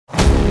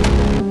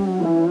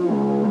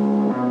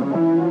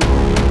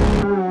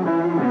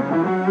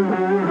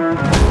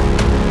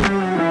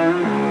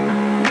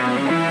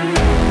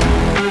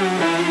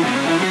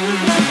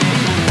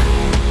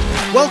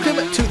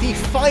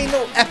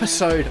final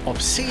episode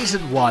of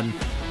Season 1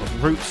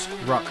 of Roots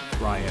Ruck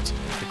Riot,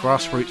 the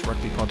grassroots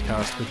rugby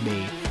podcast with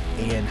me,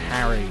 Ian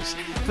Harries.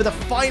 For the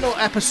final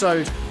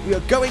episode, we are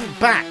going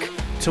back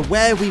to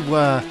where we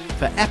were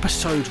for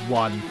Episode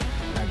 1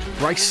 and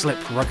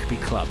Ruislip Rugby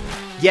Club.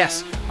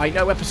 Yes, I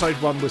know Episode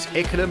 1 was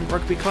Ickenham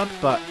Rugby Club,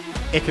 but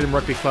Ickenham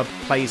Rugby Club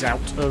plays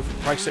out of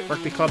Ruislip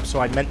Rugby Club, so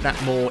I meant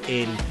that more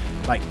in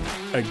like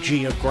a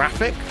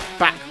geographic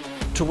back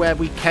to where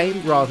we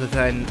came rather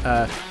than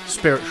a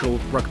spiritual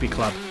rugby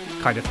club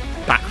kind of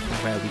back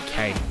from where we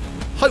came.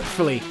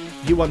 Hopefully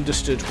you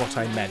understood what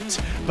I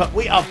meant. But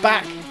we are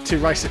back to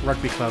Ruislip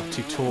Rugby Club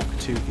to talk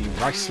to the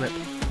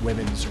Ruislip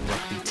women's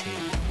rugby team.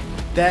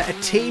 They're a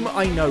team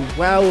I know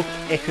well.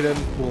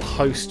 Ickenham will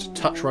host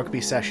touch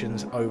rugby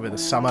sessions over the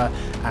summer,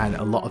 and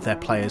a lot of their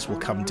players will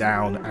come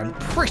down and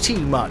pretty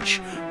much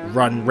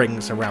run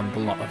rings around the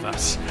lot of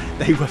us.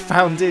 They were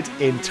founded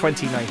in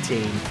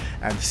 2019,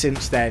 and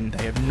since then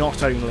they have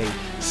not only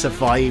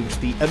survived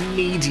the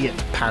immediate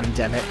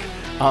pandemic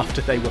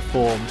after they were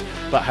formed,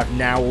 but have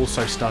now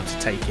also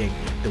started taking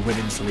the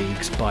women's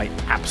leagues by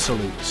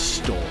absolute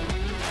storm.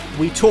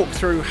 We talked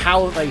through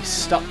how they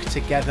stuck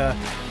together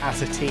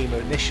as a team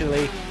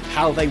initially,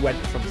 how they went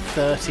from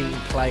 13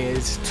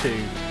 players to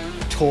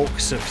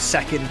talks of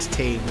second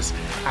teams,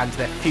 and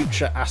their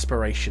future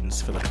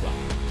aspirations for the club.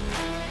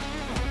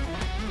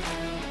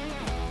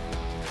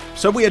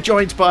 So we are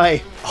joined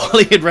by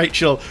Holly and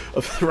Rachel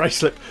of the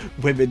Ruislip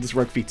women's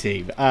rugby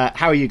team.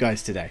 How are you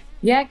guys today?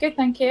 Yeah, good,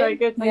 thank you. Very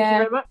good, thank you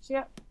very much.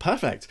 Yeah.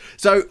 Perfect.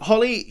 So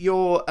Holly,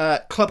 you're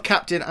club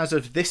captain as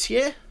of this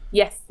year?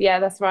 Yes, yeah,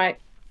 that's right.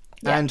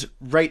 Yeah. And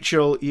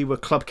Rachel, you were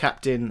club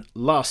captain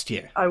last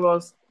year. I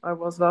was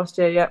last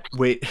year, yeah.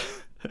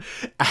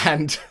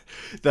 And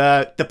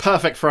the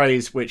perfect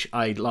phrase, which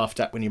I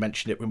laughed at when you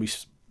mentioned it when we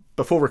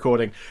before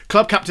recording,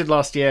 club captain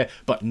last year,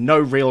 but no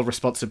real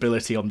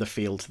responsibility on the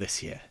field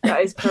this year.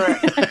 That is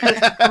correct.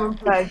 Just come and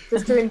play,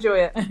 just to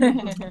enjoy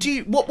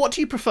it. What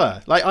do you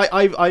prefer? Like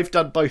I've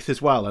done both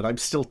as well, and I'm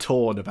still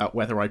torn about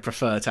whether I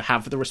prefer to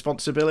have the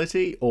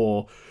responsibility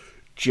or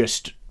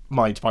just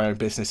mind my own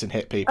business and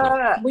hit people.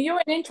 Well, you're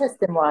an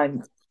interesting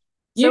one.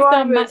 You've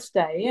done match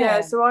day,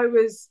 yeah. So I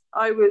was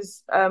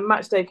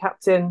match day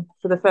captain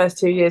for the first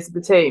 2 years of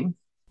the team.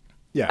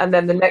 Yeah. And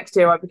then the next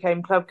year I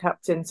became club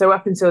captain. So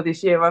up until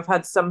this year, I've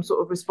had some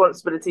sort of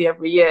responsibility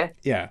every year.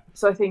 Yeah.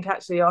 So I think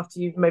actually after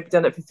you've maybe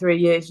done it for 3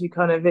 years,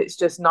 it's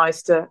just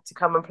nice to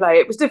come and play.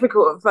 It was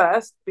difficult at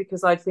first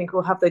because I'd think,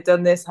 well, have they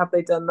done this? Have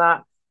they done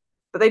that?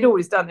 But they'd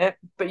always done it.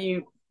 But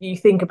you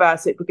think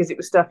about it because it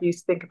was stuff you used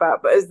to think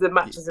about. But as the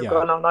matches have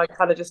gone on, I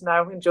kind of just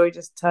now enjoy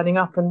just turning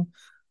up and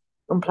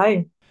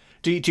playing.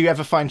 Do you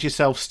ever find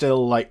yourself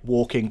still like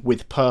walking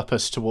with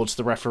purpose towards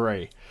the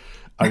referee?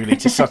 Only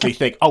to suddenly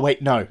think, oh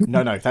wait, no,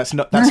 that's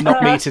not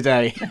me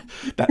today.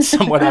 That's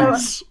someone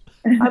else.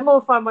 I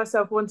more find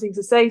myself wanting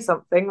to say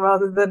something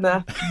rather than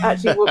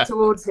actually walk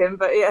towards him.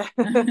 But yeah,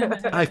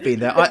 I've been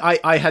there.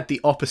 I had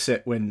the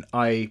opposite when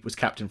I was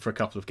captain for a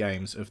couple of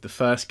games. Of the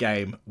first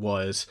game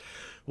was,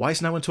 why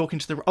is no one talking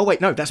to the? Oh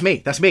wait, no, that's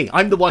me.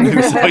 I'm the one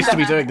who's supposed to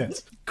be doing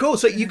this. Cool.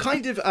 So you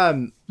kind of,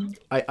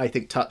 I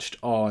think, touched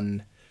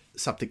on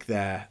something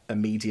there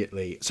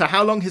immediately. So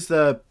how long has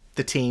the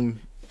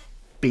team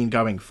been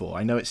going for?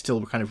 I know it's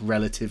still kind of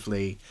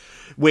relatively,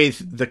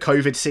 with the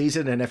COVID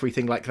season and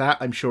everything like that,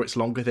 I'm sure it's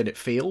longer than it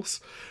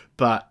feels,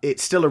 but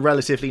it's still a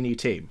relatively new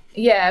team.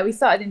 Yeah, we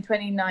started in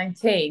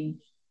 2019,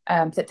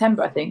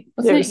 September, I think.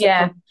 Wasn't it?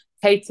 Yeah.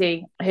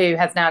 Katie, who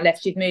has now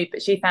left, she'd moved,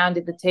 but she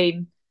founded the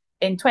team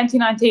in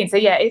 2019. So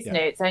yeah, it's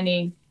new. It's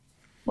only,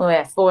 4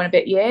 and a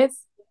bit years.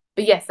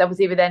 But yes,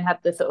 obviously we then had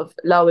the sort of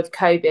lull with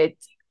COVID,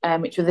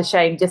 which was a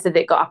shame just as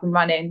it got up and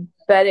running.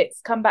 But it's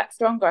come back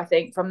stronger, I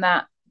think, from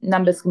that.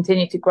 Numbers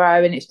continue to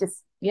grow, and it's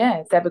just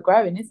it's ever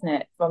growing, isn't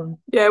it?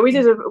 We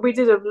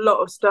did a lot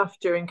of stuff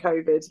during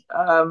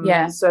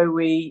COVID. So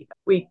we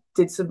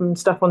did some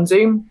stuff on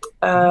Zoom,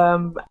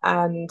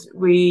 and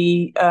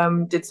we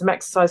did some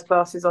exercise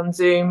classes on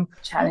Zoom.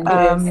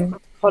 Challenges.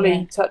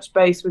 Holly touched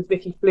base with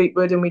Vicky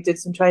Fleetwood, and we did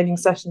some training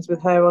sessions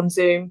with her on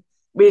Zoom.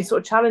 We did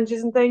sort of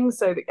challenges and things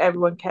so that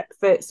everyone kept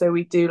fit. So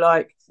we do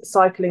like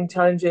cycling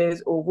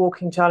challenges or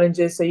walking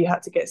challenges. So you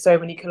had to get so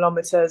many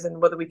kilometres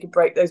and whether we could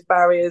break those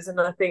barriers. And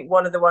I think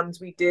one of the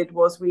ones we did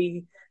was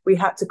we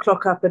had to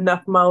clock up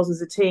enough miles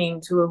as a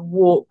team to have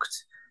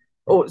walked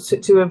or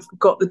to have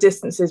got the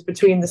distances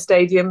between the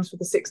stadiums for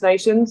the Six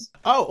Nations.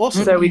 Oh,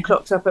 awesome. So we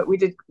clocked up we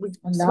did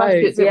smashed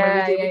it, we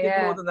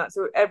did more than that.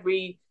 So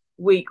every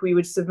week we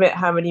would submit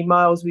how many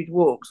miles we'd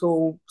walked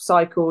or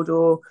cycled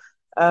or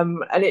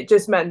and it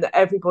just meant that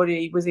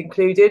everybody was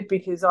included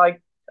because I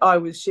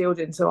was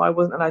shielding, so I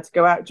wasn't allowed to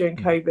go out during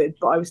COVID,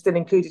 but I was still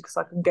included because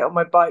I can get on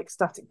my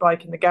static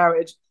bike in the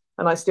garage,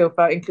 and I still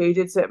felt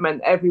included. So it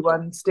meant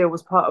everyone still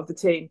was part of the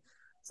team.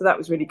 So that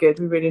was really good.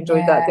 We really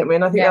enjoyed that, didn't we?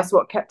 And I think that's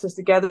what kept us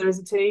together as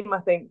a team. I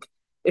think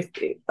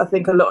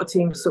a lot of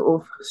teams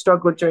sort of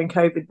struggled during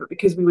COVID, but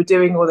because we were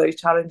doing all those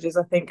challenges,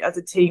 I think as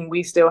a team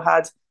we still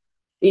had,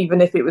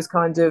 even if it was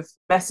kind of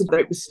message,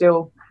 it was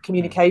still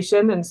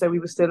communication, and so we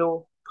were still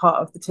all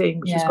part of the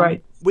team, which was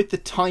great. With the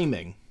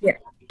timing,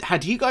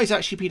 had you guys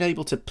actually been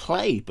able to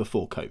play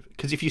before COVID?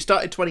 Because if you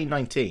started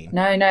 2019...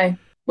 No.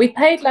 We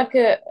played like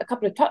a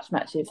couple of touch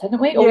matches,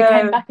 hadn't we? Or we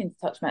came back into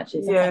touch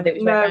matches. We did.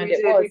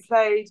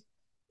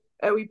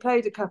 We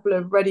played a couple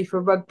of ready for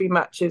rugby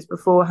matches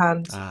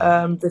beforehand,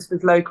 just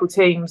with local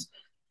teams.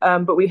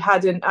 But we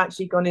hadn't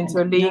actually gone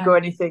into a league or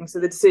anything. So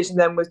the decision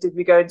then was, did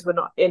we go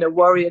in a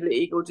Warrior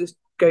League or just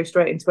go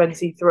straight into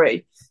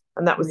NC3?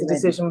 And that was the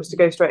decision, was to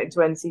go straight into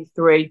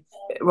NC3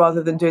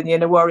 rather than doing the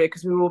Inner Warrior,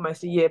 because we were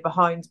almost a year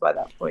behind by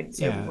that point.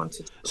 So we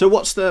wanted. So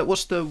what's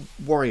the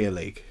Warrior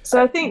League?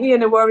 So I think the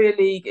Inner Warrior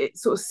League, it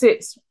sort of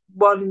sits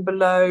one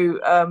below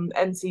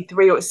NC3,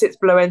 or it sits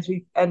below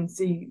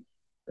NC3,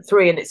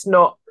 and it's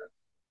not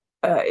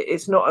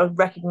a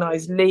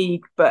recognised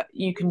league, but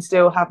you can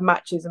still have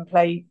matches and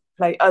play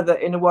other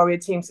Inner Warrior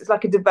teams. It's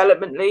like a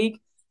development league.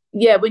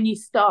 Yeah, when you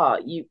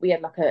start, we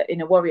had like a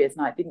Inner Warriors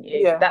night, didn't you?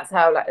 Yeah. That's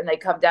how, and they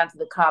come down to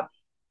the club.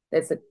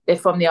 They're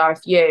from the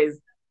RFU,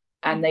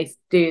 and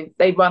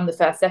they run the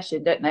first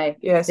session, don't they?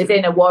 Yes. It's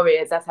Inner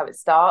Warriors. That's how it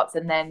starts,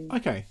 and then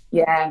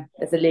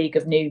there's a league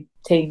of new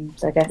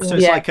teams, I guess. So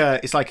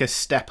it's like a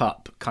step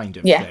up kind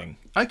of thing.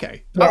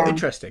 Okay. Oh,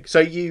 interesting. So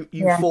you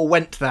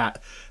forewent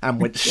that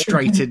and went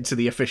straight into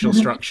the official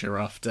structure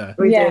after.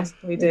 We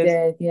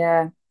did.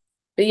 Yeah.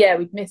 But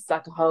we'd missed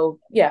like a whole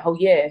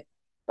year.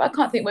 But I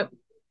can't think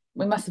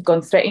we must have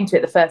gone straight into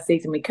it the first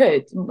season we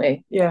could, didn't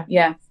we? Yeah.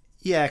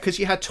 Yeah, because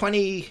you had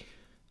the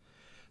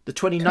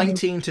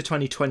 2019 to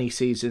 2020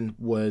 season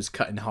was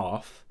cut in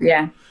half.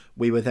 Yeah.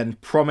 We were then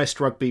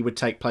promised rugby would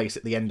take place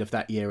at the end of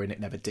that year, and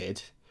it never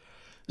did.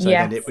 So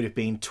then it would have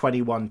been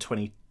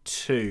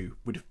 21-22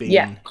 would have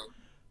been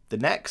the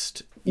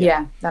next.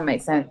 Yeah, that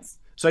makes sense.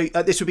 So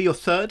this would be your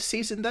third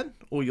season then,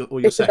 or your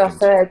second?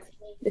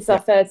 This is our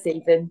third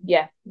season.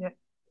 Yeah.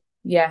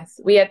 Yes,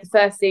 we had the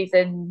first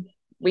season.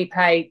 We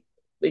played.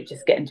 We were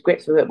just getting to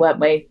grips with it, weren't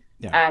we?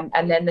 Yeah.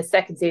 And then the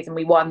second season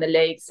we won the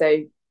league,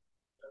 so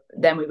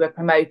then we were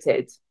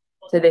promoted.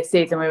 So this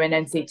season we're in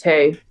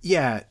NC2.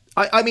 Yeah,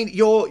 I mean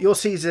your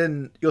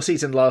season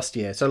last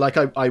year. So like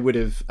I would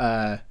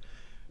have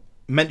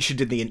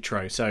mentioned in the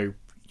intro. So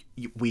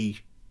we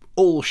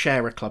all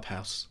share a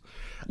clubhouse.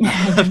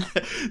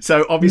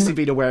 So obviously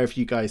been aware of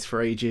you guys for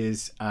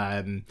ages.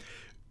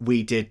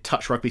 We did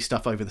touch rugby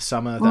stuff over the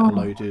summer that a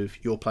load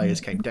of your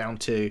players came down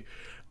to.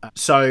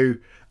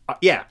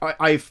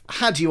 I've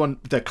had you on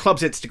the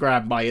club's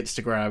Instagram, my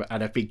Instagram,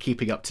 and I've been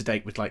keeping up to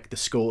date with like the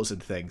scores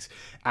and things.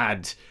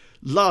 And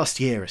last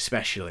year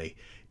especially,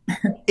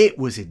 it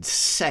was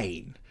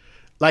insane.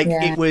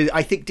 It was.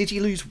 I think, did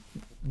you lose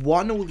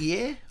one all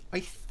year?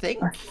 I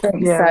think so.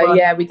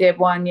 Yeah, we did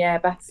one. Yeah,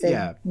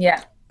 Battersea.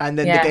 Yeah. And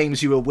then the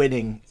games you were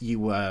winning, you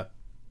were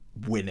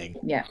winning.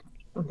 Yeah.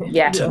 We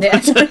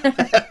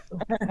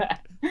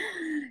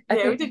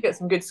did get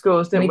some good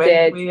scores, didn't we?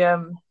 Did.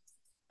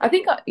 I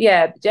think,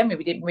 generally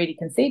we didn't really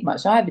concede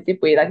much either, did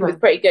we? It was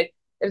pretty good.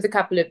 There was a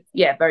couple of,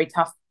 very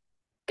tough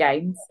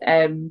games.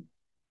 And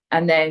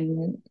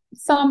then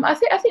some, I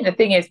think the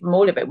thing is, from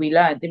all of it, we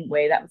learned, didn't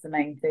we? That was the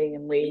main thing.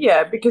 And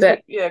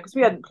because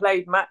we hadn't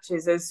played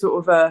matches as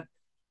sort of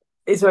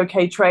it's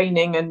okay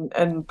training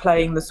and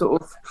playing the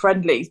sort of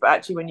friendlies, but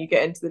actually when you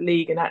get into the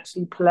league and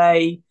actually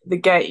play the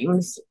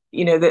games,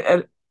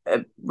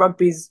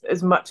 rugby's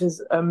as much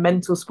as a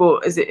mental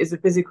sport as it is a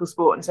physical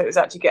sport, and so it was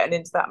actually getting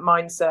into that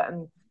mindset.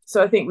 And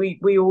so I think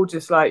we all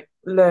just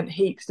learned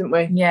heaps, didn't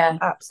we? Yeah,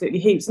 absolutely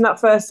heaps in that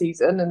first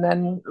season. And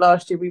then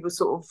last year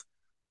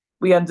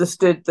we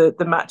understood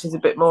the matches a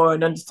bit more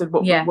and understood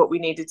what we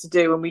needed to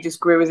do, and we just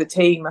grew as a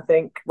team. I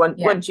think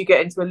once you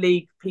get into a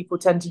league, people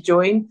tend to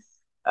join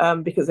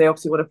because they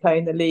obviously want to play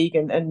in the league,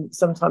 and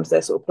sometimes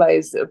they're sort of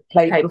players that have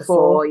played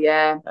before.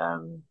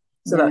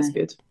 So that's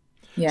good.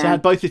 Yeah. So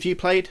had both of you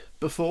played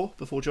before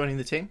joining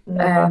the team?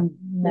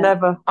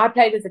 Never. I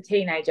played as a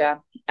teenager,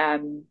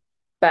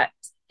 but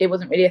it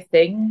wasn't really a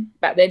thing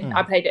back then.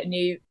 I played at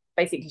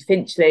basically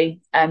Finchley,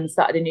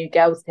 started a new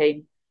girls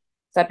team.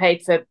 So I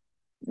played for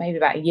maybe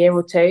about a year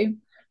or two,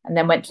 and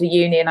then went to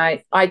uni. And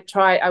I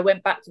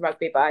went back to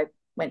rugby, but I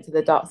went to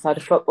the dark side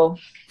of football,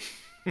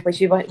 which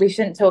we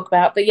shouldn't talk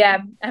about. But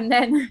and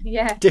then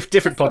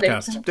different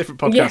podcast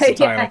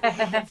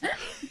entirely.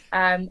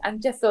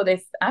 And just saw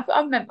this. I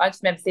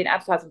just remember seeing it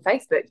advertised on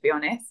Facebook, to be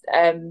honest,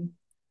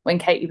 when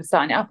Katie was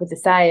starting it up, as I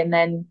say, and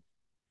then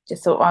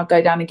just thought I'll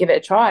go down and give it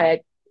a try.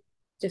 I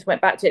just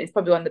went back to it. It's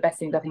probably one of the best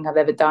things I think I've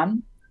ever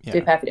done. To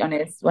be perfectly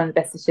honest, one of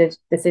the best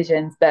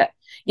decisions. But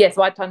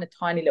so I'd done a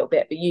tiny little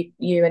bit, but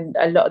you and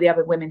a lot of the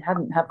other women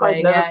hadn't.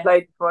 I'd never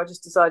played before. I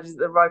just decided at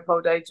the ripe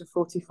old age of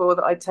 44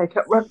 that I'd take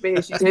up rugby,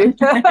 as you do.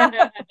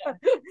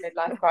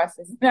 Midlife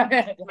crisis.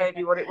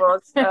 Maybe what it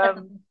was. But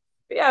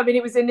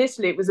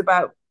it was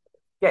about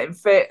getting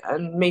fit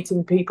and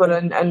meeting people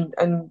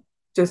and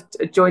just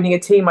joining a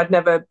team. I'd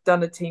never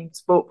done a team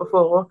sport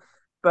before,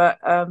 but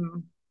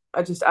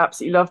I just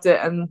absolutely loved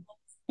it. And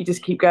you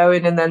just keep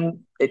going, and then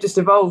it just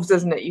evolves,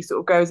 doesn't it? You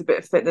sort of go as a bit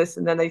of fitness,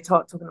 and then they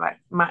start talking about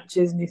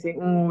matches, and you think,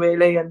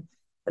 really? And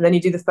and then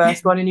you do the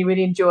first one and you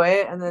really enjoy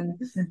it, and then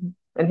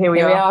and here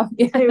we are.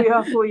 Here we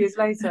are 4 years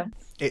later.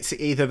 It's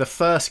either the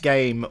first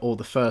game or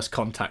the first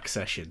contact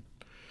session,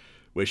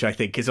 which I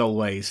think is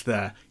always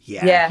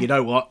you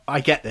know what,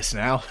 I get this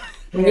now.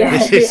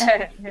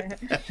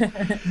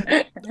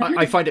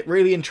 I find it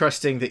really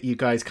interesting that you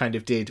guys kind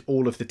of did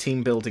all of the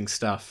team building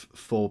stuff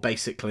for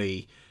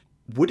basically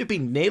would have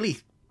been nearly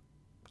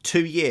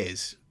 2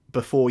 years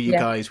before you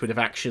guys would have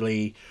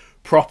actually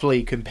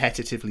properly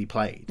competitively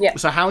played.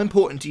 So how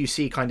important do you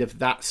see kind of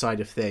that side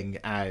of thing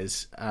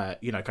as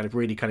kind of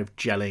really kind of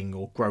gelling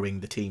or growing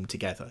the team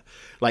together?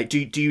 Like do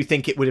you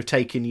think it would have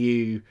taken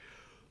you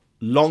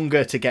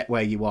longer to get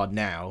where you are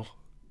now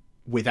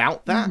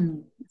without that?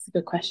 That's a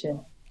good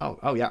question.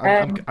 Oh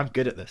yeah, I'm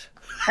good at this.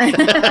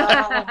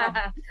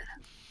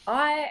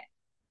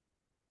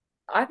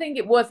 I think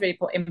it was really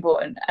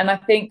important, and I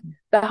think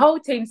the whole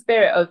team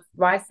spirit of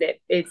Ruislip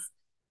is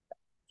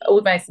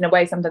almost in a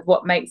way sometimes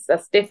what makes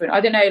us different.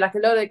 I don't know, like a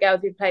lot of the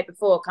girls who've played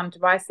before come to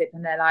Ruislip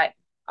and they're like,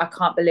 I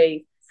can't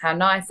believe how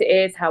nice it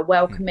is, how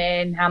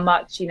welcoming, how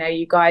much,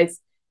 you guys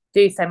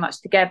do so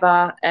much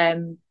together.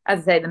 As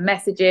I say, the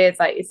messages,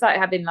 like it's like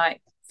having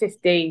like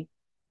 50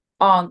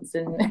 aunts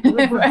and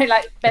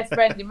like best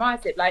friends in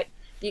Ruislip. Like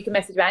you can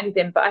message about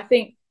anything, but I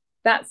think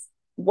that's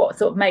what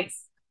sort of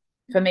makes,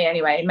 for me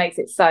anyway, it makes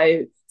it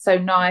so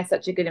nice,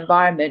 such a good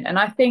environment. And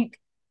I think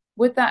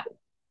with that,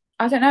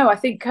 I don't know, I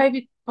think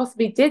COVID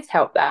possibly did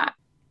help that,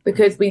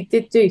 because we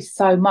did do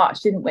so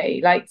much, didn't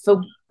we? Like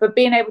for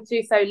being able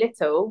to do so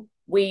little,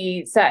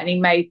 we certainly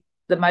made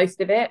the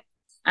most of it.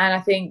 And I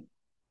think,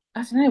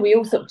 I don't know, we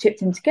all sort of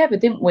chipped in together,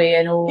 didn't we?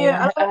 And all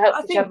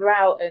helped each other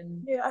out.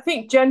 And I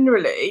think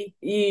generally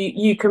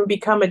you can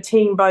become a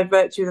team by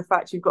virtue of the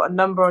fact you've got a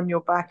number on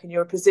your back and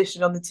you're a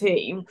position on the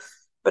team.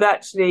 But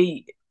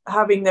actually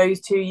having those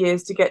 2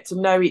 years to get to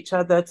know each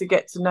other, to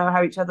get to know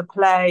how each other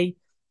play,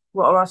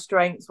 what are our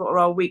strengths, what are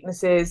our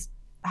weaknesses,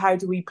 how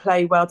do we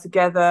play well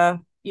together?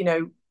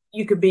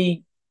 You could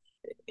be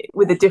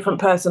with a different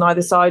person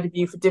either side of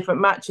you for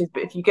different matches,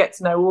 but if you get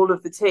to know all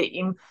of the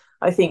team,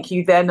 I think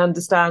you then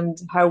understand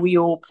how we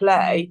all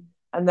play,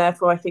 and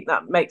therefore I think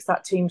that makes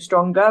that team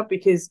stronger,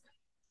 because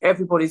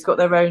everybody's got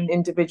their own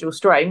individual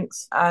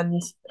strengths, and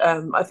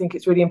I think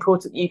it's really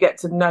important you get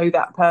to know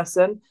that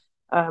person,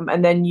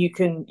 and then you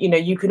can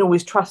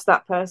always trust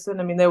that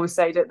person. I mean, they always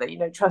say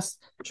that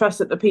trust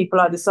that the people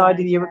either side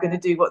of you are going to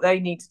do what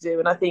they need to do,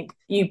 and I think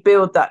you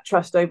build that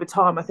trust over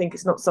time. I think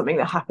it's not something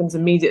that happens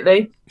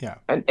immediately,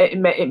 and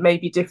it may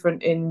be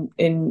different in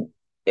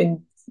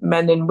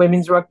men and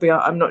women's rugby,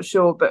 I'm not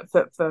sure, but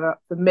for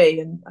me,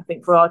 and I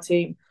think for our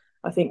team,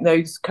 I think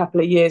those couple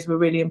of years were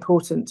really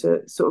important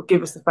to sort of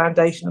give us the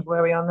foundation of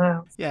where we are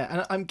now. Yeah,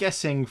 and I'm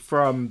guessing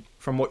from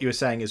what you were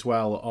saying as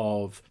well,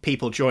 of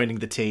people joining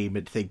the team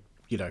and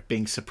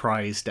being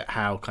surprised at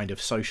how kind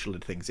of social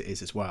and things it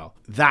is as well.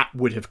 That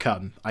would have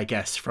come, I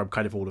guess, from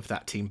kind of all of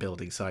that team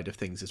building side of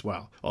things as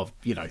well. Of,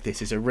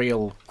 this is a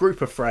real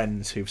group of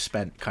friends who've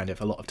spent kind of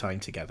a lot of time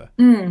together.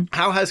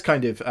 How has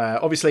kind of,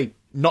 obviously,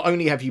 not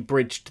only have you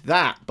bridged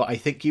that, but I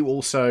think you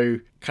also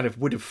kind of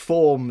would have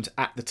formed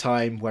at the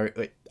time where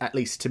it, at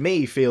least to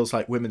me, feels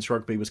like women's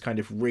rugby was kind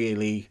of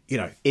really,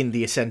 in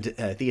the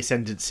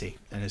ascendancy,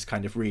 and has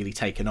kind of really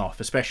taken off,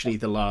 especially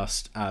the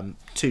last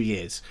 2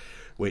 years,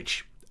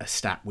 which a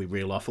stat we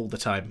reel off all the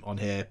time on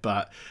here,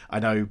 but I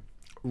know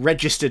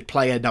registered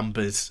player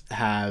numbers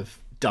have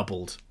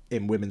doubled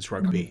in women's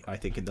rugby, I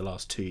think, in the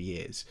last 2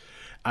 years.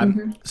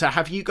 So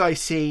have you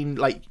guys seen,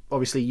 like,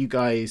 obviously you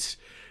guys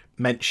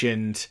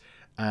mentioned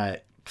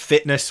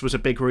fitness was a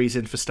big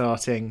reason for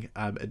starting,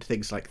 and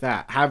things like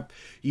that. Have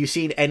you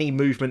seen any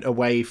movement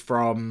away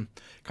from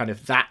kind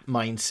of that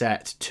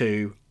mindset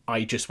to,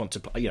 I just want to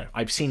play,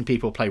 I've seen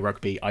people play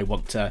rugby,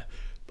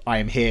 I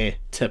am here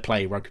to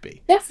play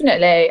rugby?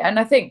 Definitely. And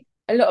I think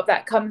a lot of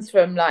that comes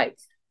from like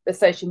the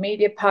social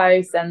media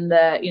posts and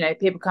the,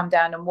 people come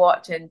down and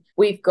watch, and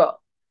we've got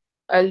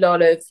a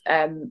lot of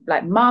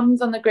like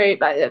mums on the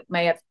group, like that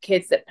may have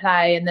kids that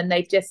play, and then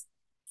they've just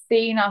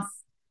seen us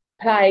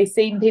play,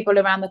 seen people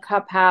around the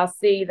clubhouse,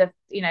 see the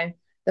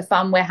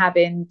fun we're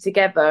having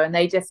together, and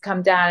they just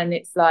come down and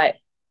it's like,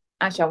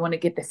 actually, I want to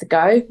give this a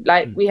go.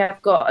 Like we have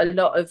got a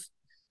lot of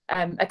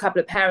a couple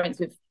of parents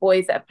with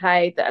boys that have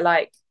played that are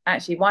like,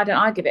 actually, why don't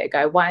I give it a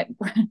go?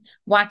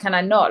 Why can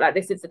I not? Like,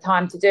 this is the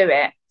time to do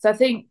it. So I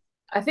think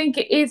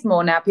it is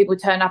more now. People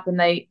turn up and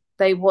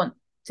they want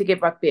to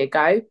give rugby a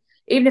go,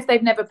 even if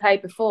they've never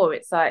played before.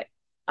 It's like,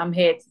 I'm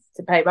here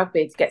to play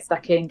rugby, to get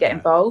stuck in, get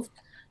involved.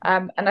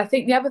 And I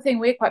think the other thing,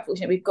 we're quite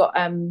fortunate. We've got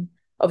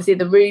obviously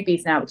the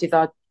Rubies now, which is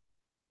our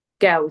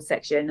girls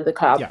section of the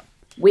club. Yeah.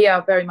 We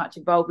are very much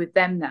involved with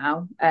them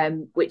now,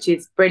 which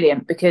is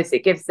brilliant, because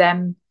it gives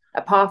them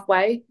a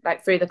pathway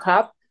like through the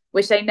club,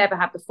 which they never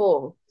had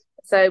before.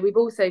 So we've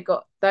also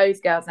got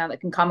those girls now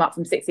that can come up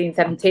from 16,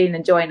 17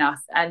 and join us,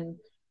 and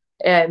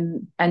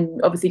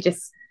obviously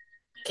just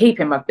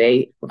keep in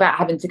rugby without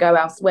having to go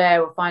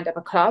elsewhere or find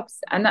other clubs.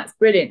 And that's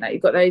brilliant. Like,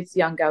 you've got those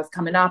young girls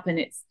coming up, and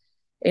it's,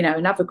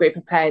 another group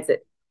of players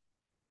that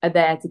are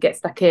there to get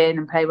stuck in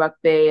and play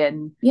rugby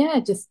and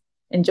just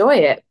enjoy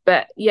it.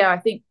 But I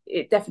think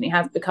it definitely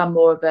has become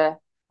more of a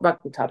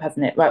rugby club,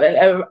 hasn't it? Right,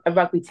 a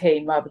rugby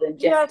team rather than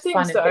just I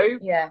think so.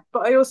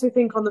 But I also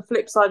think on the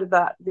flip side of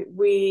that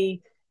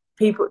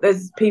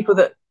there's people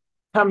that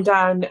come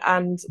down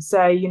and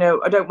say,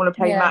 I don't want to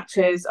play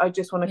matches. I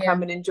just want to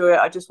come and enjoy it.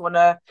 I just want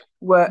to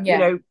work,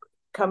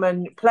 come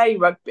and play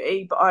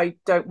rugby, but I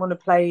don't want to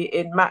play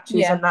in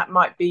matches, and that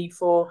might be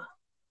for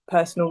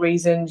personal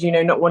reasons,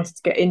 not wanting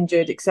to get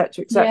injured,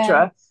 etc.,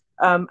 etc.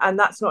 And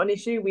that's not an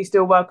issue. We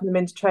still welcome them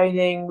into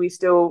training. They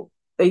still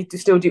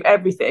do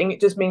everything.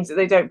 It just means that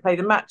they don't play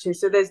the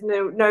matches. So there's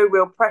no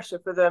real pressure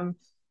for them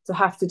to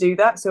have to do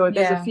that. So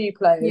there's a few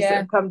players that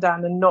have come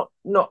down and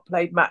not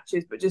played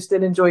matches, but just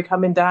still enjoy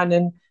coming down,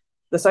 and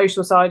the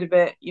social side of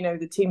it,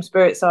 the team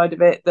spirit side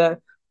of it,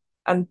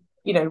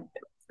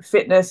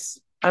 fitness,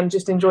 and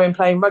just enjoying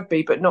playing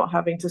rugby, but not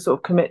having to sort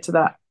of commit to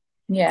that.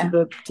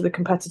 To the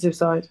competitive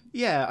side.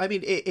 Yeah, I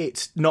mean,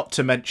 it's not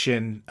to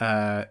mention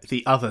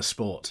the other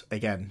sport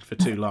again for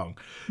too long,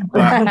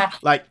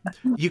 but like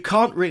you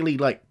can't really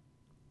like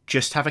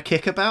just have a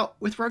kickabout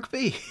with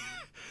rugby.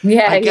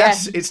 I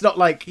guess it's not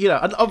like,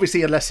 and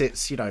obviously unless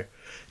it's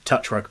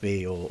touch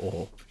rugby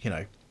or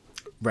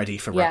ready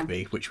for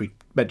rugby, which we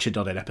mentioned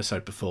on an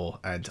episode before,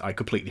 and I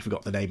completely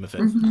forgot the name of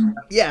it. Mm-hmm.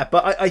 Yeah,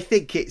 but I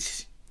think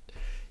it's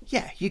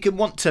you can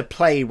want to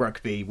play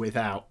rugby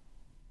without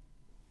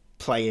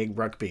playing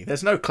rugby.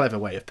 There's no clever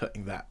way of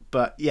putting that,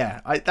 but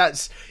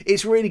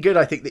it's really good.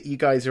 I think that you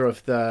guys are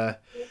of the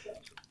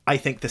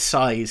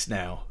size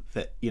now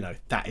that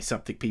that is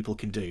something people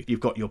can do. You've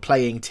got your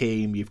playing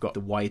team, you've got the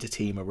wider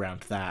team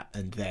around that,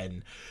 and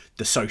then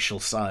the social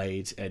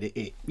side, and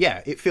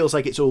it feels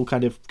like it's all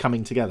kind of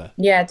coming together.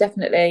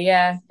 Definitely.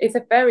 It's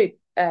a very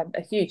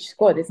a huge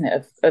squad, isn't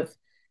it, of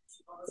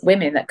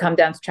women that come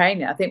down to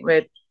training. I think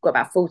we've got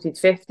about 40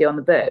 to 50 on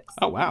the books.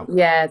 Oh wow.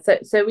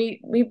 So we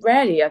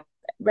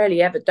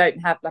rarely ever don't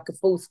have like a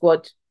full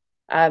squad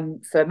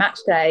for match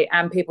day,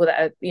 and people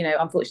that are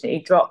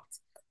unfortunately dropped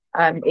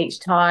each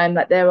time.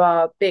 Like there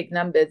are big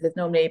numbers. There's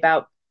normally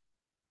about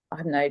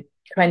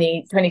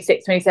 20,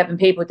 26, 27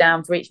 people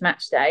down for each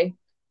match day,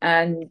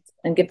 and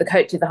give the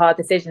coaches a hard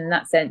decision in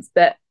that sense.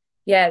 But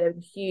there's a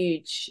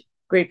huge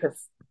group of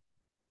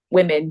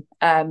women,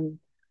 and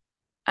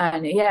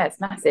it's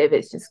massive.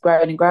 It's just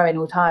growing and growing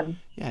all the time.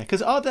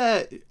 Because are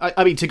there,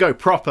 I mean, to go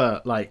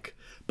proper like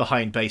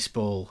behind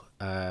baseball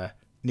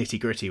nitty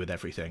gritty with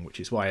everything, which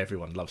is why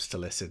everyone loves to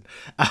listen.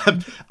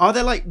 Are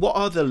there what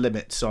are the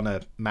limits on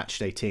a match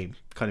day team,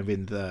 kind of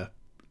in the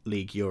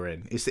league you're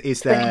in?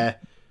 Is there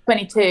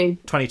 22?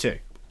 22.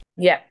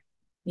 Yeah.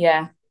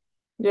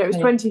 It was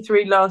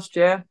 23 last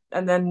year,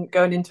 and then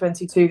going in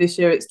 22 this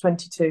year, it's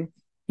 22.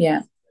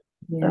 Yeah.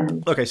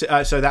 Okay,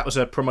 so that was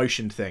a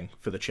promotion thing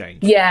for the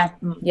change. Yeah.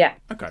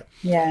 Okay.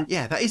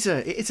 Yeah. That is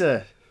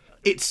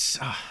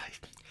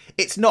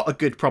it's not a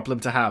good problem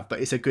to have, but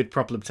it's a good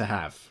problem to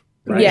have.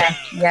 Right?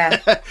 Yeah.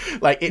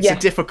 Like it's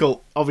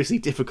obviously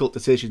difficult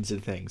decisions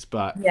and things,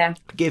 but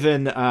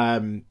given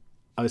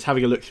I was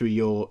having a look through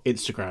your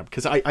Instagram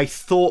because I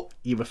thought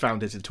you were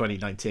founded in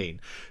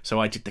 2019, so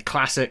I did the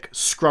classic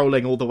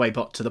scrolling all the way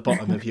to the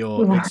bottom of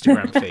your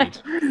Instagram feed,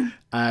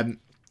 and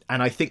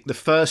I think the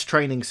first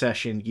training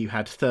session you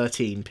had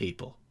 13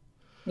 people.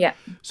 Yeah.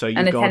 So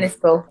and a tennis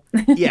ball.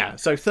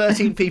 So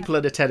 13 people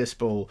and a tennis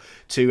ball,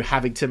 to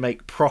having to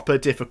make proper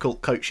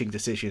difficult coaching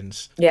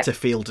decisions to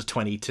field a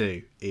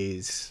 22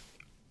 is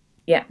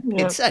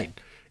insane.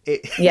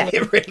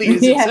 It really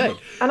is insane.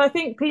 And I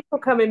think people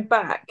coming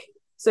back,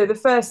 so the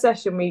first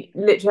session we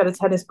literally had a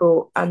tennis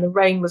ball and the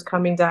rain was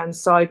coming down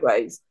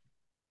sideways,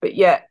 but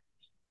yet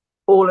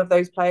all of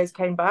those players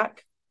came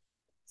back.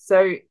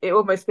 So it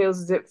almost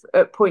feels as if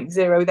at point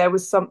zero there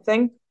was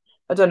something.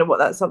 I don't know what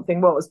that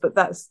something was, but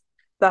that's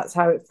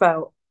how it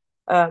felt,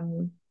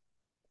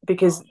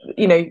 because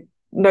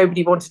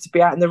nobody wanted to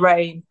be out in the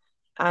rain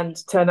and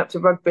turn up to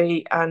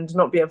rugby and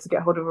not be able to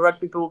get hold of a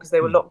rugby ball because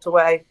they were locked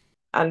away,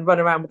 and run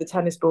around with a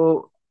tennis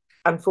ball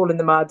and fall in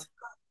the mud.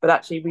 But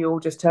actually we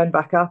all just turned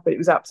back up. It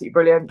was absolutely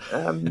brilliant,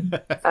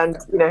 and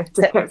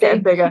just kept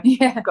getting bigger.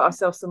 Got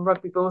ourselves some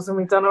rugby balls, and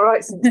we've done all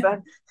right since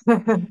then.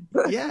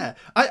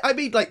 I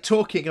mean, like,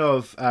 talking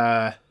of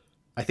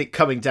I think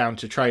coming down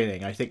to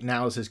training, I think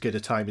now's as good a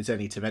time as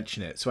any to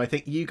mention it. So I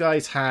think you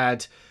guys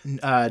had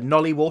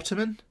Nolly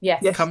Waterman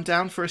come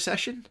down for a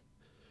session.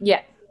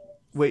 Yeah.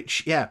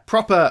 Which,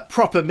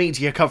 proper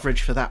media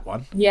coverage for that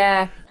one.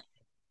 Yeah.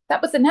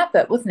 That was an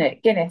advert, wasn't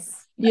it?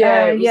 Guinness.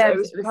 It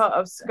was part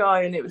of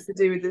Sky, and it was to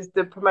do with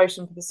the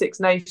promotion for the Six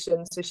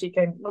Nations. So she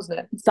came, wasn't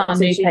it? Sun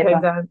newspaper. She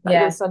came down.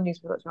 The Sun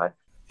newspaper, that's right.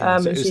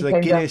 So it was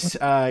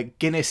the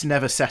Guinness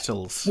Never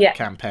Settles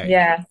campaign.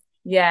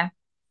 Yeah.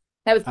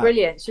 That was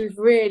brilliant. She was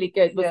really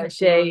good, wasn't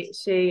she?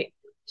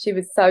 She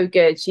was so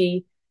good.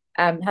 She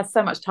had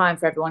so much time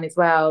for everyone as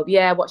well.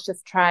 Yeah, watched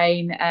us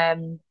train,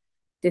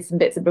 did some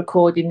bits of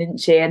recording, didn't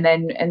she?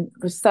 And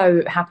was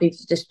so happy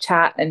to just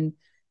chat. And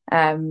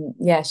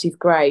she's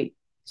great.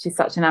 She's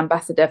such an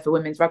ambassador for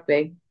women's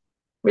rugby.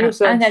 We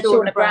also had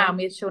Shauna Brown.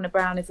 We had Shauna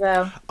Brown as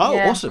well. Oh,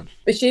 awesome.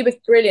 But she was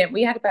brilliant.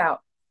 We had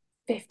about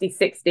 50,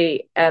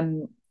 60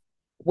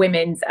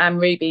 women's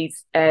and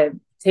rubies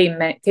team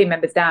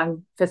members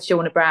down for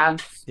Shauna Brown.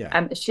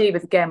 Yeah. She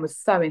was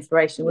so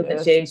inspirational,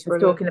 wasn't she? She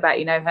was talking about,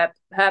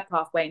 her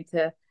pathway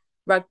into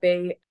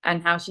rugby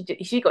and how she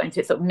got into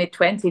it sort of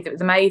mid-20s. It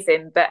was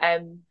amazing. But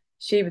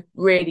she was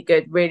really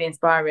good, really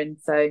inspiring.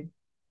 So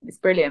it's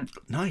brilliant.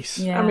 Nice.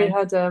 Yeah. And we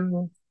had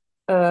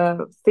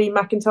Fee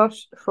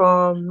McIntosh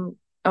from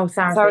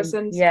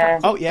Saracens. Yeah.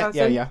 Oh, yeah.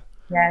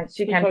 Yeah,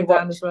 she came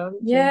down as well.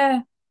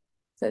 Yeah.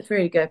 So it's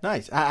really good.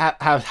 Nice.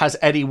 Has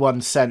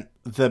anyone sent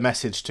the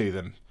message to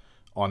them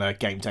on a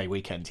game day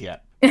weekend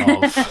yet?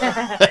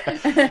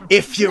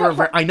 If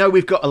you're I know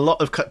we've got a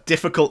lot of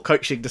difficult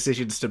coaching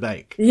decisions to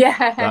make.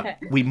 Yeah.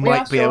 But we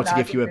might be able to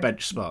give you a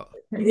bench spot.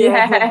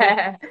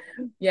 Yeah.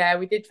 Yeah,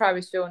 we did try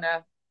with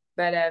Shauna,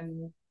 but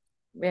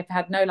we have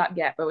had no luck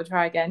yet, but we'll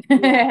try again.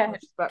 Keep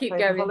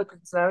going. Now,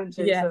 isn't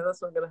she? So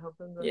that's not going to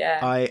happen. But... Yeah.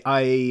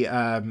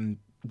 I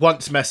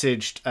once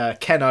messaged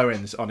Ken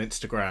Owens on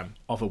Instagram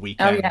of a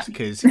weekend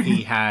because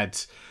he had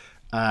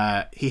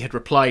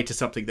replied to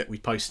something that we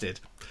posted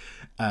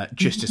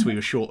just as we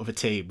were short of a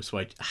team, so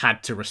I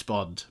had to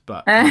respond.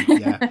 But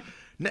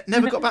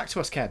never got back to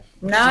us, Ken.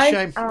 Which is a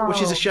shame.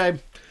 Which is a shame.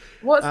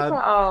 What's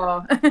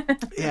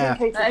the yeah.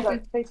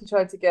 Katie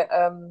tried to get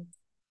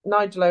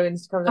Nigel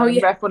Owens to come down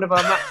and ref one of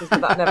our matches,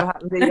 but that never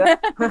happened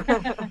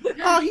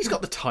either. He's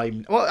got the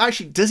time. Well,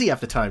 actually, does he have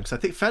the time? Because I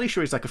think fairly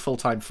sure he's like a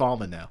full-time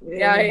farmer now.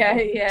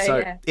 Yeah.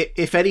 So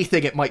if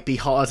anything, it might be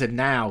harder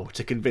now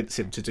to convince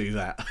him to do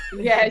that.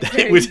 Yeah, than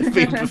it would have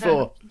been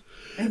before.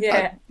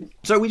 Yeah.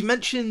 So we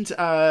mentioned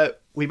them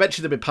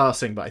in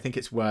passing, but I think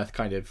it's worth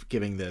kind of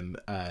giving them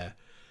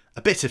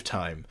a bit of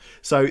time.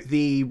 So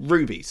the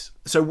rubies.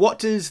 So what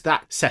does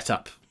that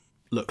setup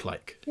look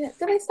like? Yeah.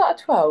 Do they start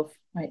at 12?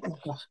 Right. Oh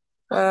gosh.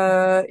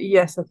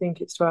 Yes, I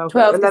think it's 12.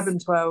 11,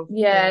 12.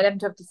 Yeah, 11,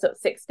 12 to sort of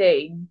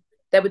 16.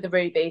 They're with the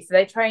rubies. So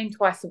they train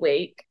twice a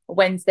week, a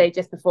Wednesday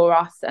just before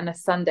us and a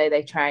Sunday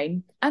they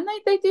train. And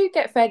they do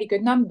get fairly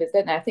good numbers,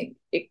 don't they? I think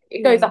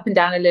it goes up and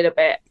down a little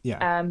bit.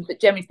 Yeah. But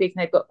generally speaking,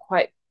 they've got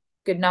quite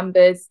good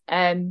numbers.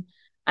 And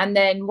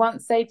then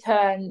once they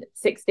turn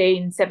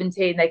 16,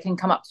 17, they can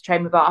come up to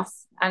train with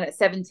us. And at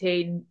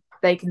 17,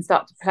 they can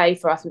start to play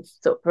for us with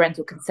sort of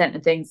parental consent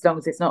and things, as long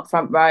as it's not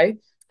front row,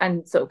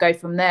 and sort of go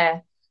from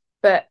there.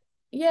 But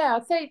yeah,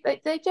 I'd say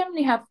they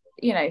generally have,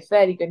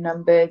 fairly good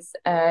numbers.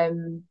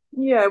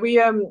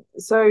 We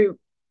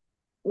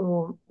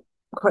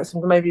quite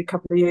some maybe a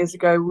couple of years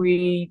ago,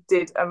 we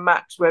did a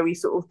match where we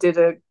sort of did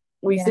a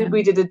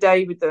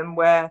day with them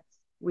where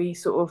we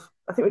sort of,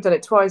 I think we've done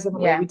it twice, haven't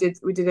we?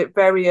 We did it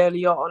very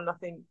early on, I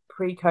think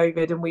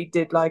pre-COVID, and we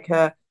did like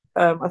I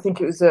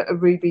think it was a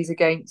rubies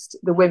against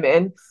the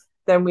women.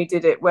 Then we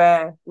did it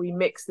where we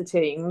mixed the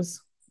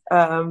teams,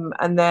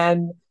 and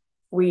then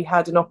we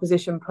had an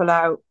opposition pull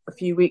out a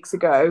few weeks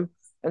ago,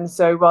 and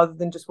so rather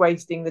than just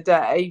wasting the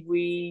day,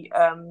 we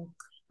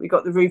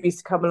got the rubies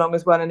to come along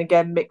as well, and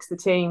again mix the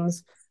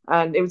teams.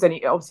 And it was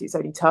it's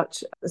only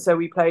touch, so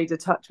we played a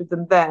touch with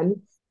them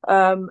then.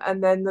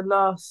 And then the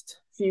last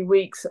few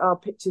weeks, our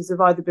pitches have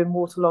either been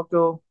waterlogged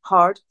or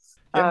hard.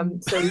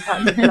 So we've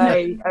had to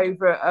play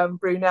over at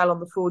Brunel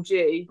on the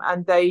 4G,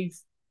 and they've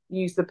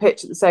used the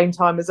pitch at the same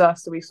time as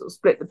us, so we sort of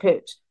split the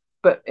pitch.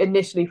 But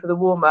initially for the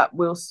warm-up,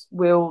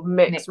 we'll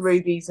mix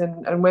rubies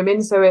and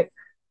women, so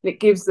it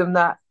gives them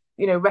that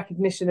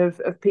recognition of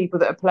people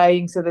that are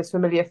playing, so there's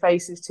familiar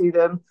faces to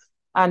them,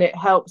 and it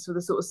helps with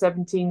the sort of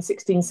 16,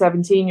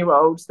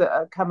 17-year-olds that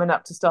are coming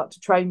up to start to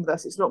train with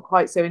us. It's not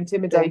quite so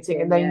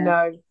intimidating, and they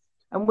know.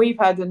 And we've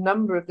had a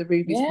number of the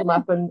rubies come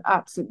up, and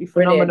absolutely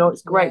phenomenal. Brilliant.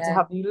 It's great to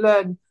have you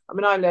learn. I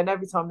mean, I learn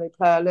every time they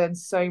play. I learn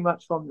so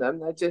much from them.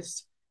 They're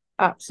just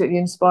absolutely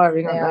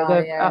inspiring, aren't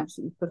they? They're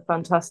absolutely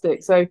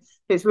fantastic. So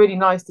it's really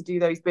nice to do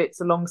those bits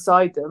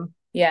alongside them,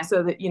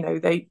 so that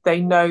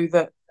they know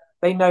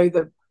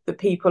the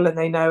people, and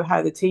they know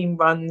how the team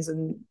runs,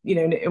 and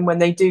and when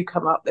they do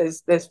come up,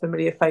 there's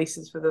familiar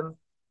faces for them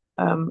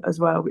as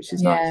well, which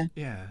is nice.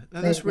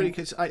 That's really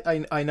good.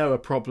 I know a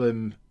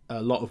problem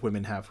a lot of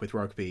women have with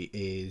rugby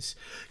is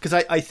because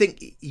I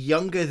think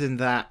younger than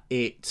that,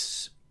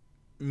 it's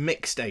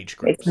mixed age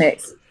groups. It's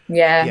mixed.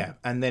 Yeah,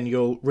 and then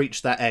you'll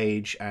reach that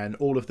age, and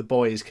all of the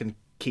boys can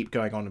keep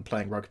going on and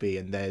playing rugby,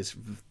 and it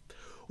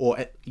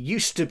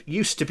used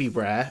to be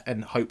rare,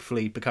 and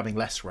hopefully becoming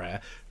less rare.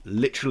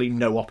 Literally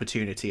no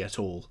opportunity at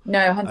all. No,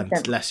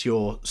 100%. Unless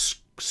your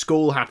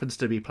school happens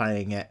to be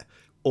playing it,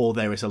 or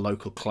there is a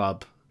local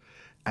club,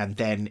 and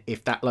then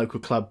if that local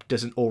club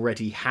doesn't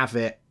already have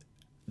it,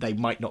 they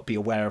might not be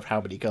aware of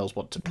how many girls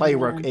want to play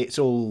rugby. It's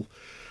all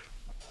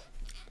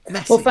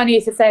messy. Well, funny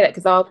you should say that,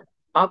 because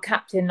our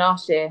captain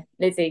last year,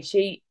 Lizzie,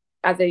 she,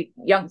 as a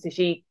youngster,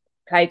 she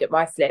played at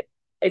Ruislip,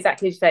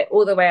 exactly as you say,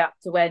 all the way up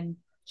to when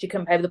she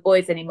couldn't play with the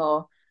boys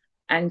anymore.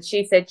 And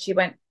she said she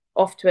went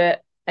off to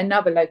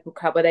another local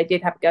club where they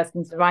did have girls,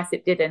 and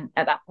Ruislip didn't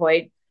at that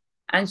point.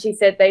 And she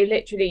said they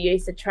literally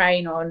used to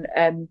train on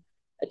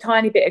a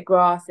tiny bit of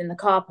grass in the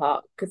car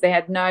park, because they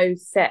had no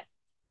set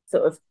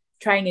sort of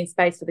training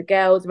space for the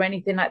girls or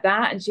anything like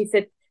that. And she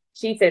said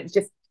it was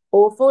just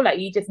awful. Like,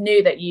 you just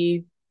knew that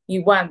you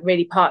weren't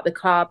really part of the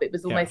club. It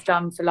was almost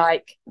done for,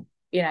 like,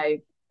 you know,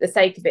 the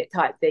sake of it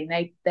type thing.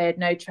 They had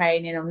no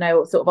training or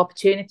no sort of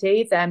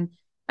opportunities. And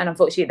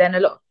unfortunately then a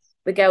lot of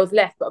the girls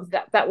left, but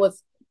that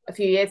was quite a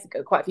few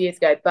years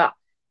ago,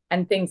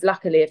 and things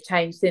luckily have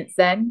changed since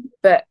then.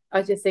 But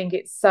I just think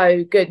it's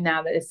so good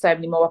now that there's so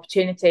many more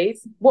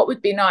opportunities. What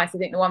would be nice, I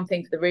think the one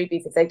thing for the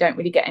Rubies is they don't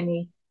really get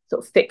any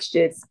sort of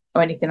fixtures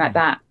or anything like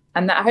that,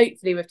 and that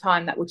hopefully with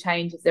time that will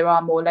change as there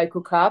are more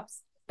local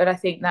clubs. But I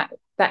think that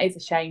is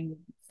a shame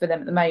for them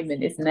at the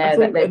moment, isn't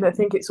there? And I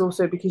think it's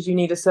also because you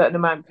need a certain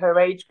amount per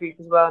age group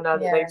as well now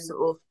that they've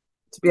sort of,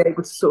 to be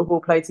able to sort of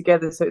all play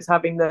together. So it's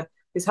having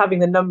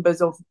the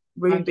numbers of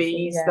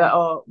Rubies that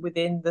are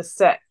within the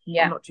set.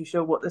 I'm not too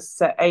sure what the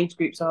set age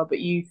groups are, but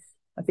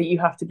I think you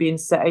have to be in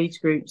set age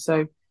groups.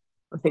 So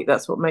I think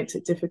that's what makes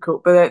it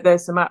difficult. But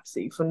there's some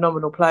absolutely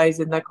phenomenal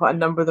players in there. Quite a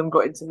number of them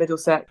got into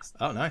Middlesex.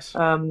 Oh, nice.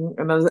 And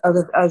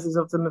others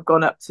of them have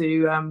gone up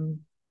to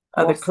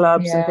other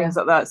clubs and things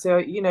like that. So,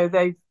 you know,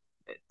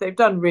 they've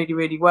done really,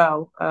 really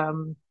well,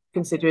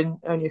 considering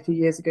only a few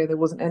years ago there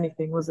wasn't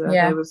anything, was there?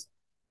 There was,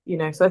 you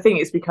know, so I think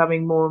it's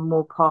becoming more and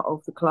more part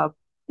of the club.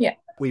 Yeah.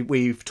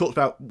 We've talked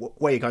about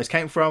where you guys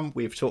came from.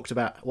 We've talked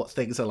about what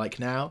things are like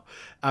now.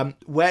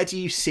 Where do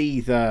you see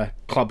the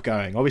club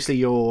going? Obviously,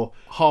 you're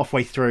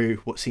halfway through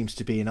what seems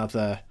to be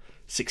another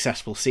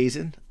successful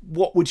season.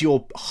 What would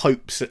your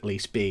hopes at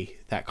least be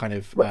that kind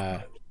of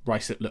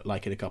Ruislip look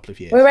like in a couple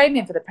of years? We're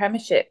aiming for the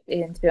Premiership,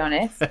 Ian, to be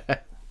honest.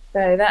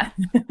 So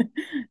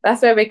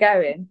that's where we're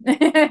going.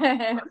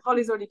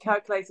 Holly's already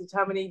calculated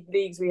how many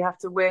leagues we have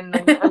to win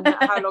and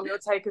how long it'll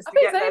take us to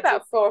get there.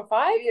 About 4 or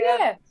 5.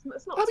 Yeah.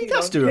 It's not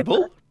that's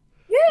doable.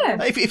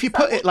 Yeah. If you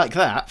put it like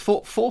that,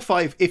 4 or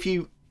 5. If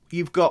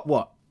you've got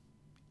what,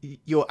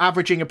 you're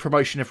averaging a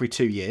promotion every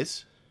 2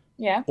 years.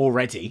 Yeah.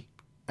 Already,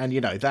 and you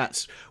know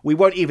we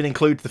won't even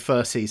include the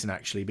first season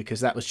actually,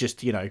 because that was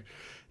just, you know,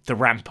 the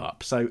ramp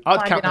up. So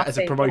I'd count that as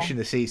a promotion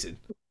this season.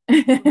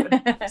 So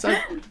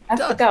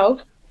that's the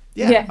goal.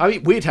 Yeah, I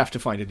mean, we'd have to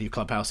find a new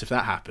clubhouse if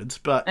that happens,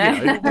 but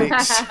you know,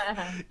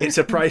 it's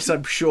a price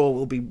I'm sure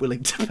we'll be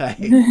willing to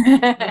pay.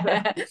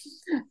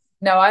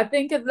 No, I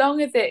think as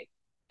long as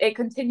it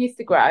continues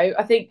to grow,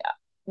 I think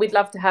we'd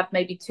love to have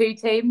maybe 2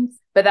 teams,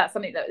 but that's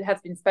something that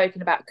has been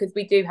spoken about, because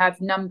we do have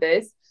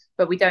numbers,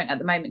 but we don't at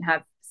the moment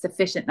have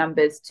sufficient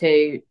numbers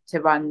to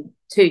run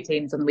 2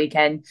 teams on the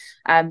weekend.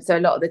 So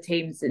a lot of the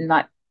teams in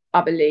like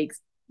other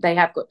leagues, they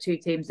have got 2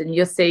 teams, and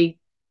you'll see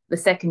the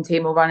second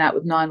team will run out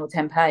with 9 or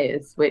 10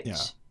 players, which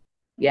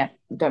we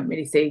don't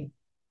really see,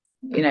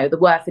 you know, the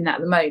worth in that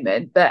at the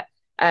moment. But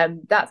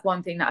that's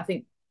one thing that I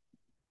think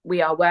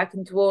we are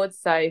working towards.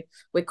 So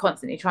we're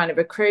constantly trying to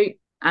recruit,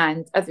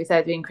 and as we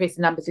said, we increase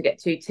the numbers to get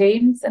 2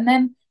 teams. And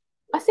then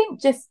I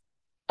think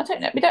I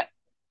don't know, we don't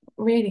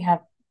really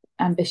have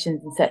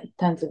ambitions in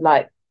terms of,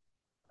 like,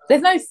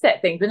 there's no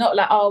set things. We're not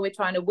like, we're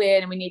trying to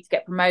win and we need to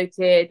get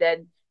promoted,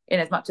 and in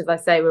as much as I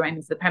say we're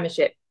aiming for the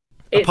Premiership,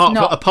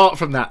 apart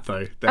from that,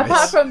 though.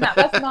 Apart from that,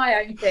 that's my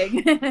own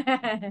thing.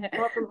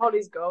 Apart from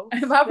Holly's goal.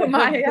 Apart from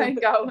my own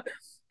goal.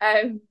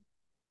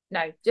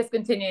 No, just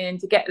continuing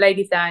to get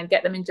ladies down,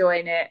 get them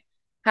enjoying it,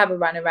 have a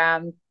run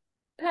around,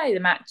 play the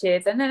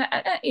matches, and then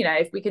you know,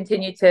 if we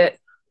continue to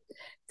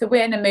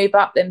win and move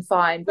up, then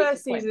fine.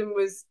 First season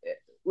was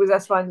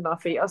us finding our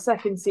feet. Our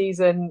second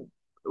season,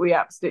 we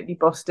absolutely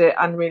bossed it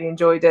and really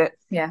enjoyed it.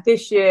 Yeah.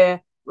 This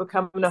year we're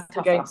coming up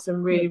against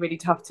some really, really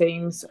tough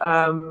teams,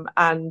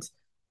 and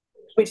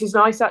which is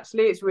nice,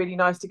 actually. It's really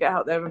nice to get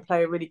out there and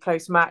play a really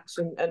close match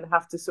and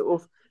have to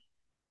sort of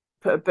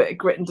put a bit of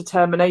grit and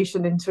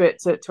determination into it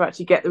to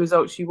actually get the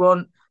results you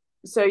want.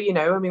 So, you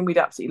know, I mean, we'd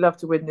absolutely love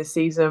to win this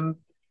season,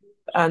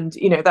 and,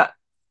 you know,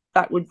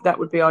 that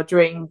would be our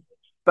dream.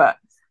 But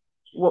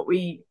what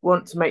we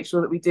want to make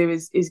sure that we do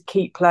is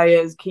keep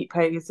players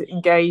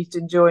engaged,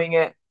 enjoying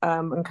it,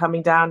 and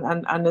coming down,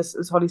 and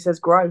as Holly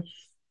says, grow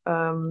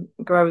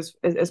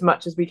as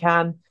much as we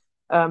can.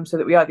 So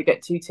that we either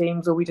get 2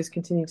 teams or we just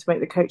continue to make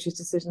the coaches'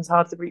 decisions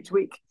harder for each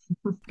week.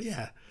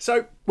 Yeah.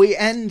 So we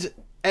end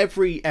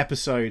every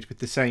episode with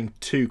the same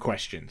 2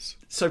 questions.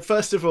 So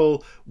first of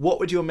all, what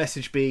would your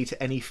message be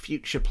to any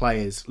future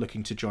players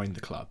looking to join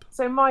the club?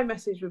 So my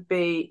message would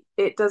be,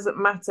 it doesn't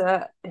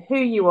matter who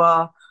you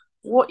are,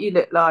 what you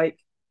look like,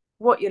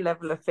 what your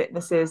level of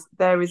fitness is,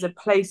 there is a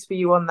place for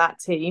you on that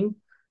team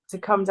to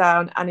come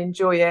down and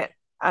enjoy it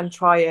and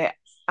try it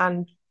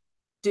and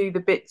do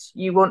the bits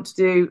you want to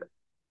do,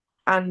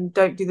 and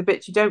don't do the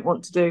bits you don't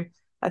want to do.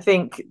 I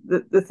think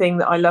the thing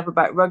that I love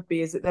about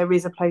rugby is that there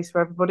is a place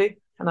for everybody,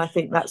 and I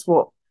think that's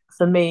what,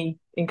 for me,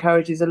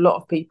 encourages a lot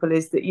of people,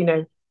 is that, you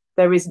know,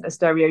 there isn't a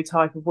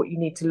stereotype of what you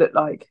need to look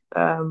like.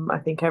 I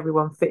think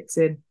everyone fits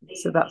in,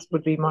 so that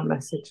would be my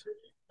message.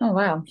 Oh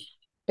wow,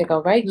 big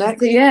old rage.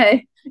 Yeah,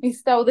 you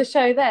stole the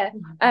show there.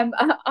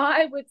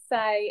 I would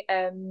say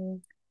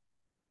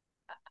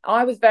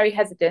I was very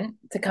hesitant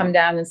to come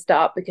down and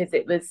start because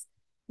it was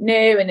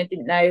new and I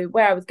didn't know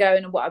where I was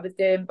going and what I was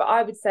doing. But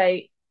I would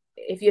say,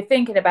 if you're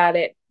thinking about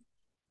it,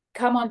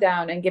 come on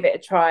down and give it a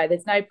try.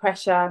 There's no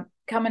pressure.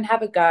 Come and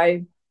have a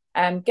go,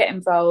 get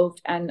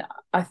involved, and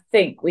I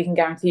think we can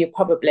guarantee you'll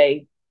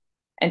probably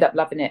end up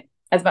loving it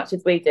as much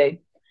as we do.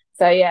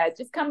 So yeah,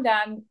 just come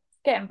down,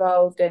 get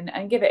involved,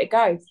 and give it a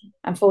go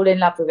and fall in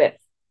love with it.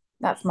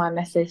 That's my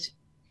message.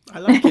 I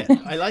like it.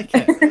 I like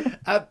it.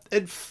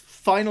 And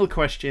final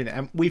question,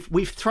 and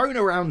we've thrown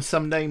around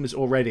some names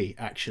already,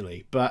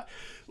 actually, but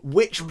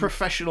which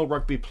professional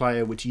rugby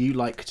player would you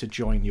like to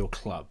join your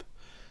club?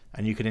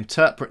 And you can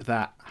interpret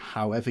that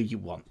however you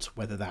want,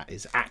 whether that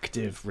is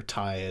active,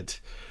 retired,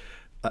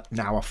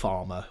 now a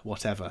farmer,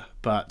 whatever.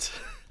 But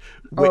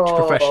which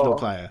professional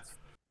player?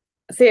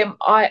 See,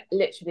 I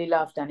literally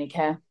love Danny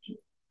Kerr.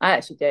 I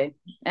actually do.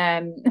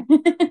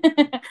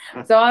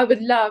 So I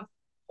would love.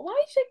 Why are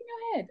you shaking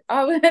your head?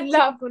 I would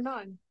love. Typical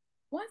 9.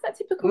 Why is that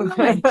typical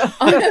 9?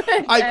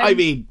 I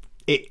mean,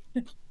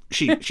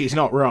 she's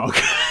not wrong.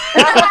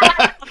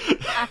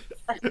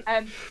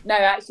 No,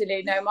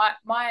 actually, no.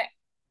 My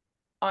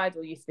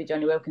idol used to be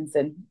Johnny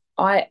Wilkinson.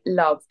 I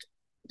loved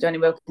Johnny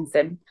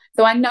Wilkinson.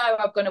 So I know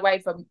I've gone away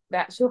from the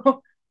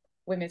actual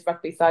women's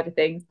rugby side of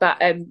things,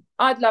 but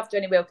I'd love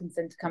Johnny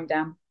Wilkinson to come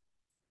down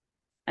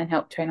and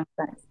help train us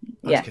back.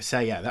 I was gonna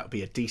say, that would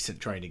be a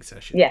decent training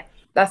session. Yeah,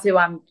 that's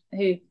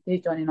who's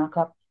joining our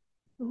club.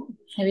 Who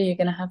are you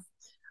gonna have?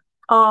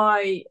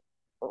 I'm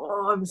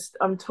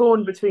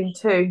torn between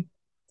 2.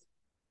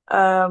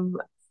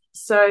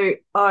 So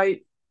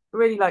I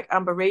really like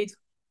Amber Reid.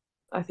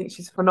 I think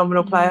she's a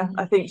phenomenal player.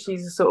 I think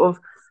she's a sort of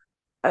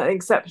an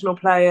exceptional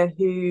player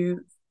who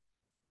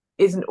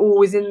isn't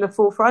always in the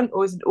forefront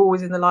or isn't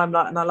always in the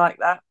limelight, and I like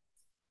that.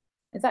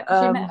 Is that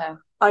because you met her?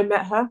 I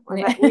met her.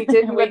 We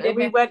did.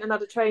 We went and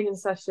had a training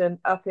session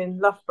up in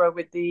Loughborough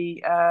with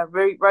the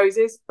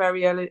Roses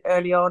very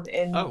early on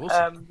in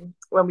awesome.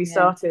 When we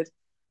started.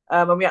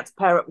 And we had to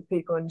pair up with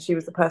people, and she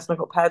was the person I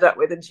got paired up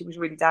with, and she was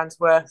really down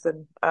to earth,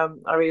 and I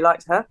really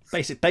liked her.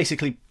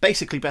 Basically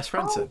best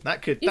friends.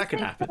 That could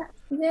happen.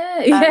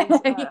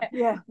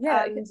 Yeah.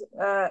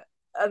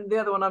 And the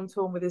other one I'm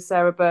torn with is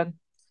Sarah Byrne,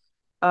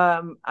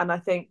 and I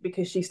think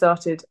because she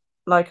started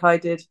like I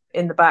did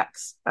in the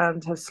backs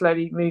and have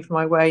slowly moved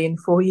my way in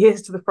 4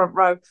 years to the front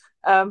row.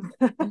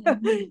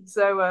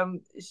 So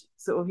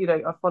sort of,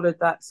 I followed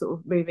that sort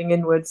of moving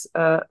inwards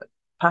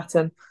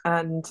pattern,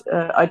 and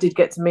I did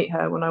get to meet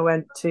her when I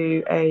went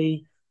to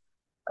a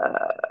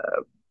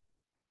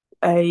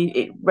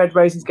Red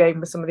Roses game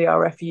with some of the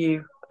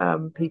RFU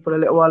people a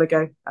little while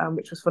ago,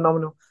 which was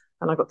phenomenal,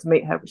 and I got to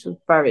meet her, which was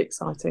very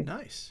exciting.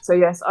 Nice. So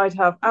yes, I'd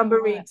have Amber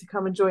Reid to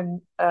come and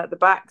join the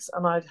backs,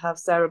 and I'd have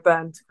Sarah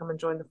Byrne to come and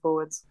join the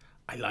forwards.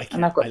 I like it.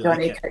 And I've got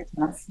Johnny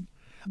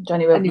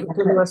Johnny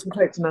Wilson.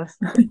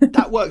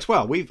 That works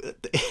well.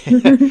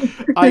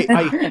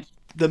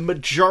 The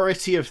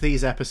majority of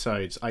these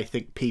episodes, I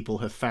think people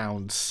have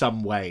found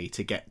some way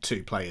to get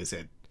 2 players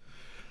in.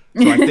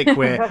 So I think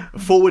we're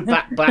forward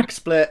back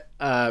split,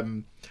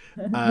 player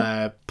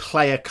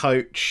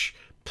coach,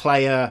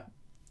 player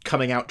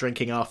coming out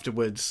drinking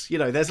afterwards.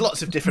 There's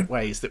lots of different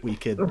ways that we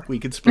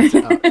can split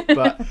it up.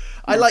 But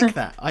I like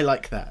that.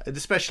 And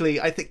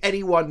especially I think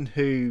anyone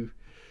who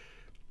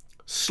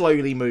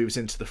slowly moves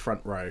into the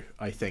front row,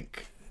 I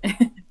think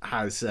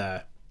has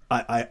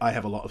I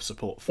have a lot of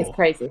support for. It's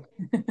crazy.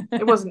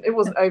 It wasn't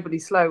overly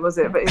slow, was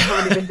it? But it's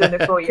only been doing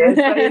it 4 years.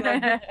 So,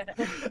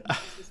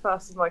 as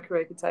fast as my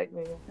career could take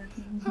me.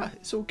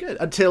 It's all good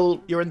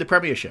until you're in the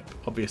Premiership,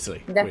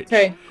 obviously. That's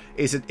true.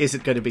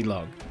 Isn't going to be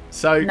long.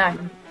 So, no.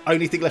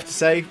 Only thing left to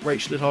say,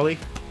 Rachel and Holly,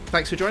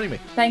 thanks for joining me.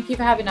 Thank you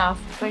for having us.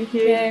 Thank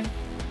you.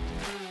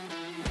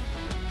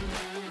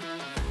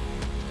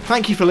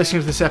 Thank you for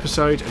listening to this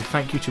episode, and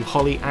thank you to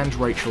Holly and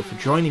Rachel for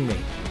joining me.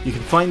 You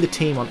can find the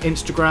team on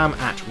Instagram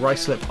at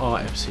Ruislip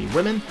RFC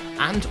Women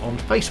and on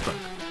Facebook.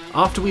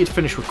 After we had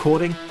finished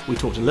recording, we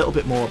talked a little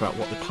bit more about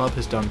what the club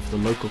has done for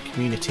the local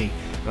community,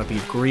 and I'd be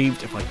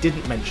aggrieved if I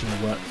didn't mention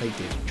the work they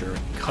did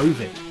during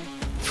COVID.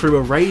 Through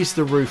a Raise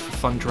the Roof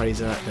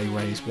fundraiser, they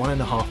raised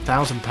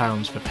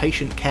 £1,500 for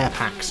patient care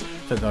packs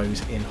for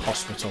those in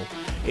hospital.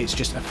 It's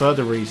just a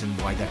further reason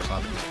why their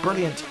club is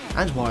brilliant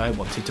and why I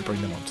wanted to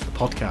bring them onto the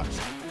podcast.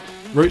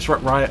 Roots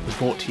Ruck Riot was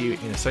brought to you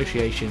in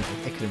association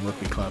with Ickenham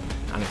Rugby Club,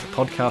 and it's a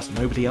podcast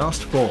nobody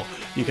asked for.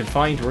 You can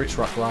find Roots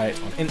Ruck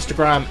Riot on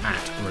Instagram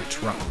at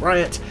Roots Ruck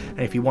Riot,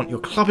 and if you want your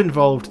club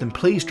involved, then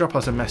please drop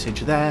us a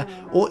message there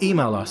or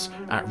email us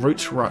at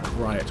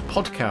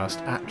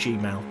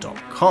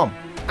rootsruckriotpodcast@gmail.com.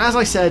 As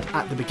I said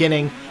at the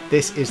beginning,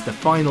 this is the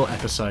final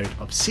episode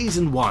of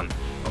Season 1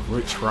 of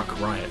Roots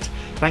Ruck Riot.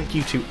 Thank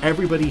you to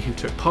everybody who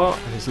took part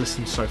and has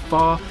listened so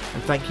far,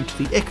 and thank you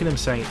to the Ickenham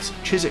Saints,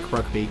 Chiswick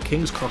Rugby,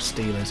 King's Cross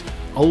Steelers,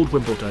 Old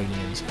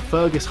Wimbledonians,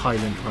 Fergus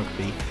Highland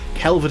Rugby,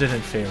 Kelvedon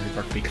and Feary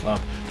Rugby Club,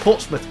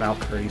 Portsmouth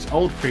Valkyries,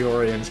 Old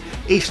Priorians,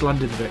 East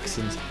London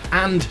Vixens,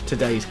 and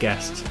today's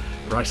guests,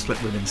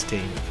 Ruislip Women's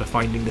Team, for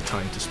finding the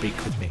time to speak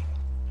with me.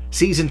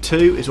 Season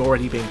 2 is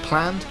already being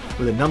planned,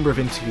 with a number of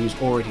interviews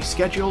already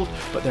scheduled,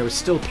 but there is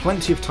still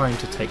plenty of time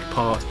to take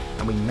part,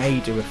 and we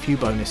may do a few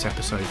bonus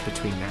episodes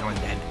between now and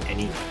then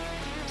anyway.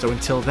 So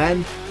until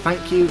then,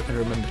 thank you, and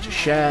remember to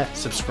share,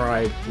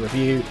 subscribe,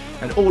 review,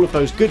 and all of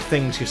those good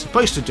things you're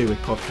supposed to do with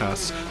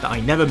podcasts that I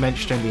never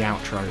mentioned in the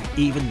outro,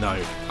 even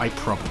though I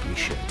probably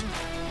should.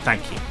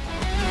 Thank you.